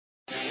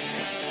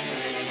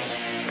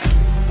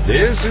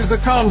This is the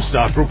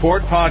Comstock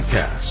Report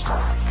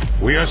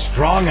podcast. We are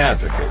strong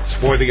advocates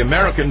for the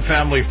American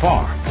family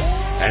farm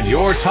and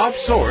your top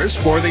source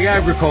for the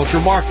agriculture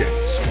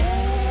markets.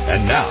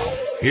 And now,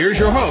 here's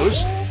your host,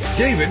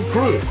 David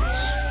Cruz.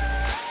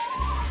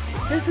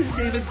 This is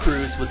David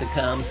Cruz with the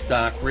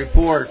Comstock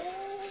Report.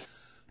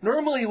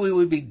 Normally we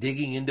would be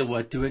digging into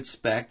what to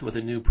expect with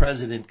a new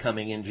president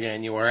coming in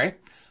January.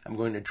 I'm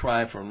going to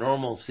try for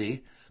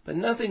normalcy, but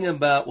nothing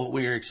about what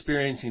we are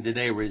experiencing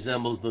today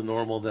resembles the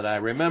normal that I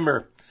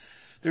remember.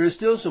 There is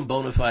still some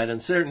bona fide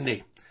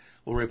uncertainty.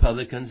 Will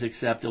Republicans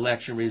accept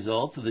election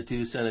results of the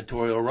two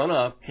senatorial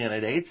runoff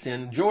candidates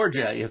in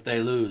Georgia if they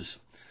lose?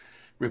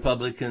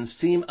 Republicans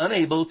seem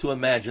unable to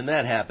imagine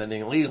that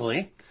happening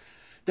legally.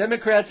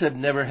 Democrats have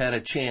never had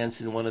a chance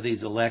in one of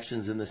these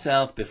elections in the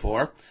South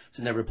before,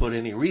 so never put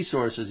any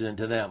resources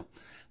into them.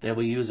 They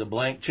will use a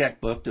blank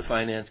checkbook to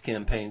finance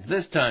campaigns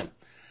this time.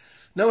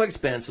 No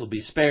expense will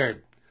be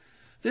spared.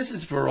 This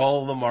is for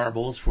all the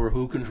marbles for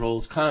who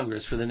controls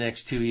Congress for the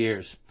next 2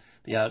 years.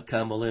 The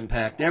outcome will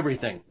impact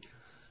everything.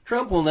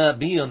 Trump will not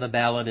be on the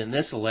ballot in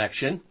this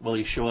election. Will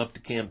he show up to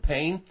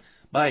campaign?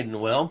 Biden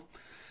will.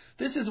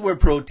 This is where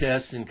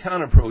protests and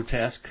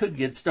counter-protests could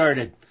get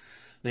started.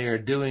 They are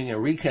doing a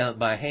recount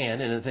by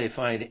hand, and if they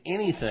find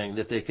anything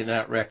that they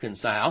cannot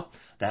reconcile,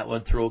 that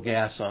would throw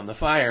gas on the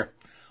fire.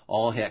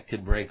 All heck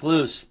could break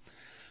loose.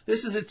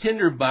 This is a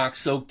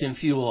tinderbox soaked in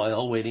fuel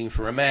oil waiting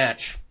for a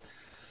match.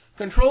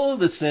 Control of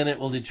the Senate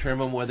will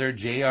determine whether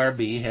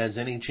JRB has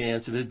any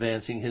chance of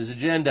advancing his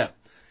agenda.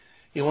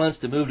 He wants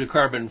to move to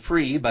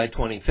carbon-free by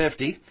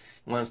 2050. He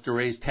wants to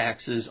raise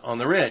taxes on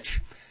the rich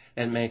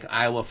and make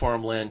Iowa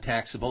farmland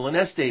taxable in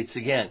estates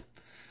again.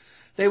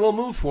 They will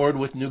move forward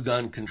with new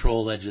gun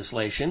control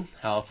legislation.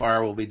 How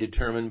far will be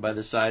determined by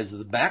the size of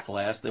the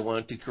backlash they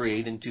want to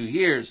create in 2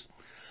 years.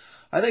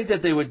 I think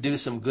that they would do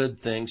some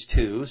good things,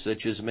 too,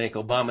 such as make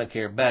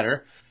Obamacare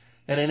better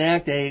and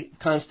enact a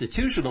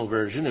constitutional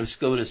version if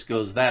SCOTUS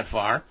goes that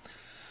far.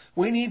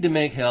 We need to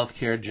make health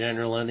care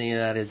general in the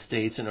United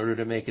States in order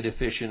to make it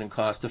efficient and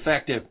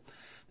cost-effective.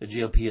 The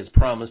GOP has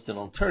promised an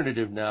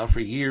alternative now for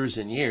years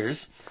and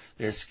years.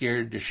 They're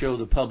scared to show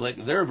the public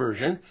their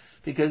version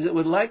because it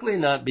would likely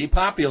not be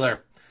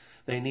popular.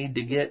 They need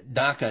to get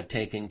DACA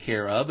taken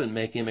care of and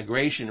make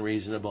immigration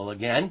reasonable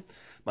again.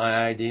 My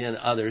idea and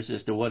others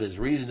as to what is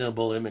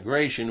reasonable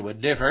immigration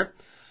would differ.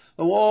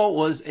 The wall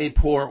was a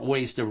poor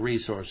waste of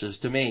resources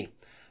to me.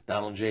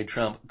 Donald J.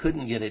 Trump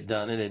couldn't get it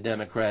done in a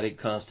democratic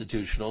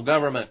constitutional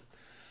government.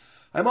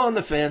 I'm on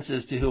the fence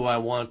as to who I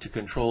want to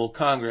control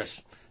Congress.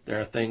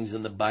 There are things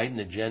in the Biden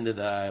agenda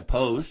that I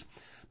oppose,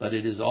 but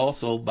it is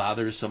also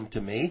bothersome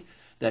to me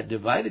that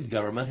divided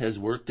government has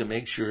worked to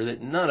make sure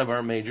that none of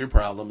our major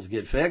problems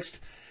get fixed,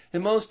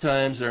 and most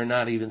times are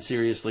not even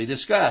seriously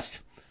discussed.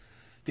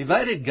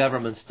 Divided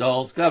government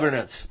stalls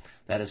governance.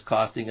 That is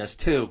costing us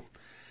too.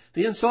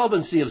 The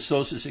insolvency of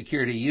Social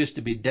Security used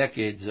to be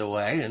decades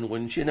away, and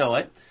wouldn't you know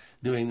it,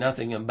 doing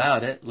nothing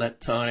about it let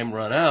time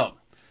run out.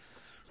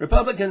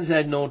 Republicans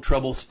had no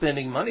trouble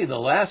spending money the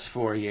last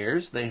 4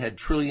 years. They had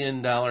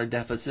trillion-dollar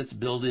deficits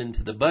built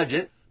into the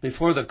budget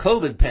before the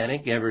COVID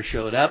panic ever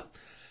showed up.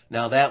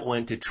 Now that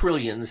went to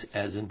trillions,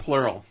 as in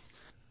plural.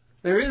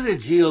 There is a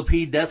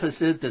GOP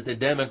deficit that the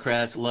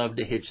Democrats love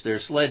to hitch their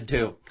sled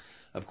to.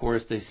 Of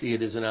course, they see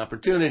it as an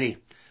opportunity.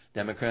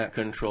 Democrat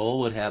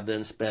control would have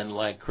them spend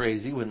like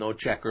crazy with no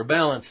check or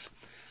balance.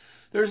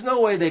 There's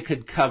no way they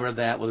could cover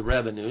that with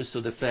revenues,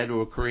 so the Fed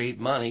will create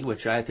money,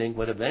 which I think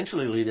would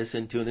eventually lead us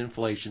into an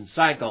inflation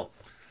cycle.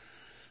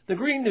 The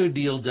Green New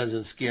Deal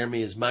doesn't scare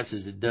me as much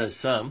as it does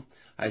some.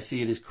 I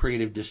see it as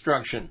creative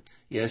destruction.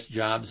 Yes,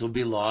 jobs will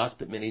be lost,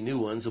 but many new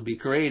ones will be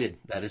created.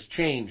 That is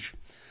change.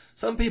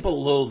 Some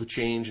people loathe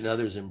change and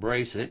others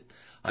embrace it.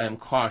 I am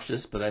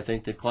cautious, but I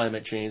think that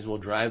climate change will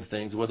drive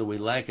things whether we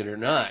like it or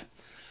not.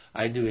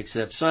 I do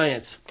accept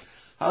science.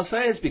 How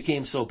science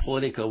became so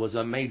political was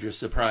a major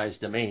surprise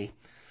to me.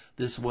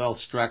 This wealth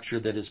structure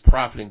that is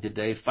profiting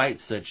today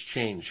fights such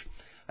change.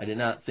 I do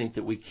not think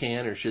that we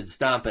can or should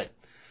stop it.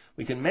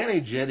 We can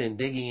manage it, and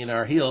digging in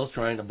our heels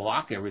trying to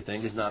block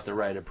everything is not the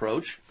right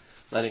approach.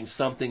 Letting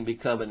something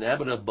become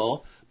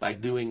inevitable by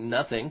doing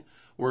nothing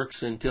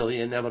works until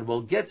the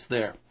inevitable gets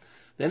there.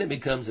 Then it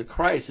becomes a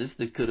crisis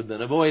that could have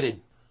been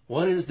avoided.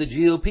 What is the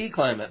GOP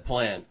climate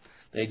plan?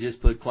 They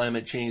just put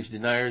climate change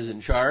deniers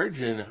in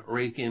charge and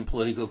rake in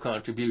political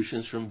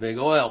contributions from big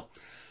oil.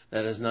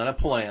 That is not a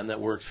plan that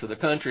works for the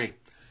country.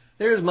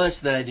 There is much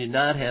that I do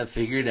not have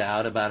figured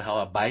out about how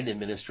a Biden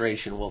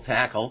administration will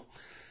tackle.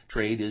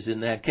 Trade is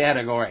in that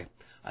category.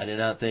 I do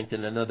not think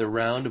that another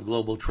round of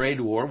global trade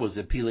war was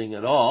appealing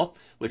at all,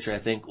 which I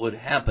think would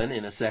happen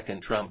in a second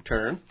Trump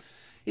term.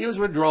 He was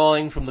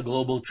withdrawing from the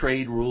global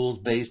trade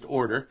rules-based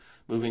order,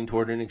 moving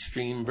toward an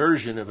extreme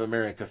version of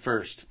America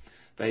First.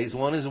 Phase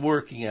 1 is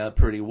working out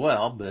pretty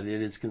well, but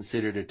it is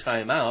considered a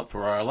timeout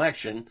for our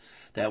election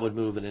that would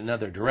move in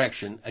another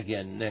direction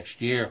again next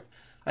year.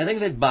 I think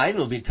that Biden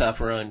will be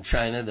tougher on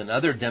China than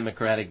other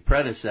Democratic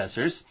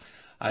predecessors.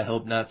 I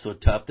hope not so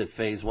tough that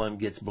Phase 1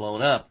 gets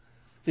blown up.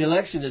 The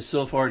election has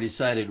so far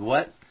decided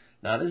what?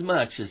 not as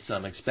much as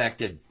some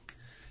expected.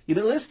 You've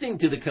been listening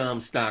to the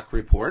Comstock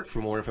Report. For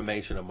more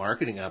information on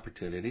marketing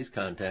opportunities,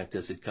 contact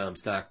us at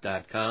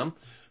Comstock.com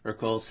or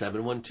call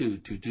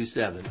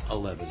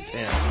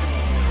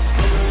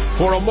 712-227-1110.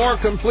 For a more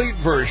complete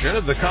version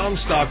of the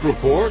Comstock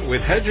Report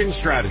with hedging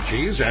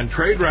strategies and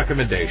trade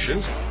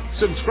recommendations,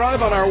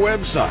 subscribe on our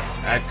website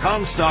at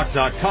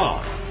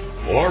Comstock.com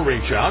or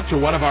reach out to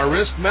one of our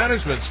risk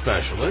management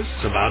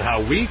specialists about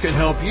how we can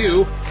help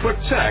you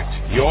protect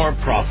your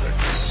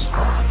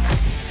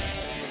profits.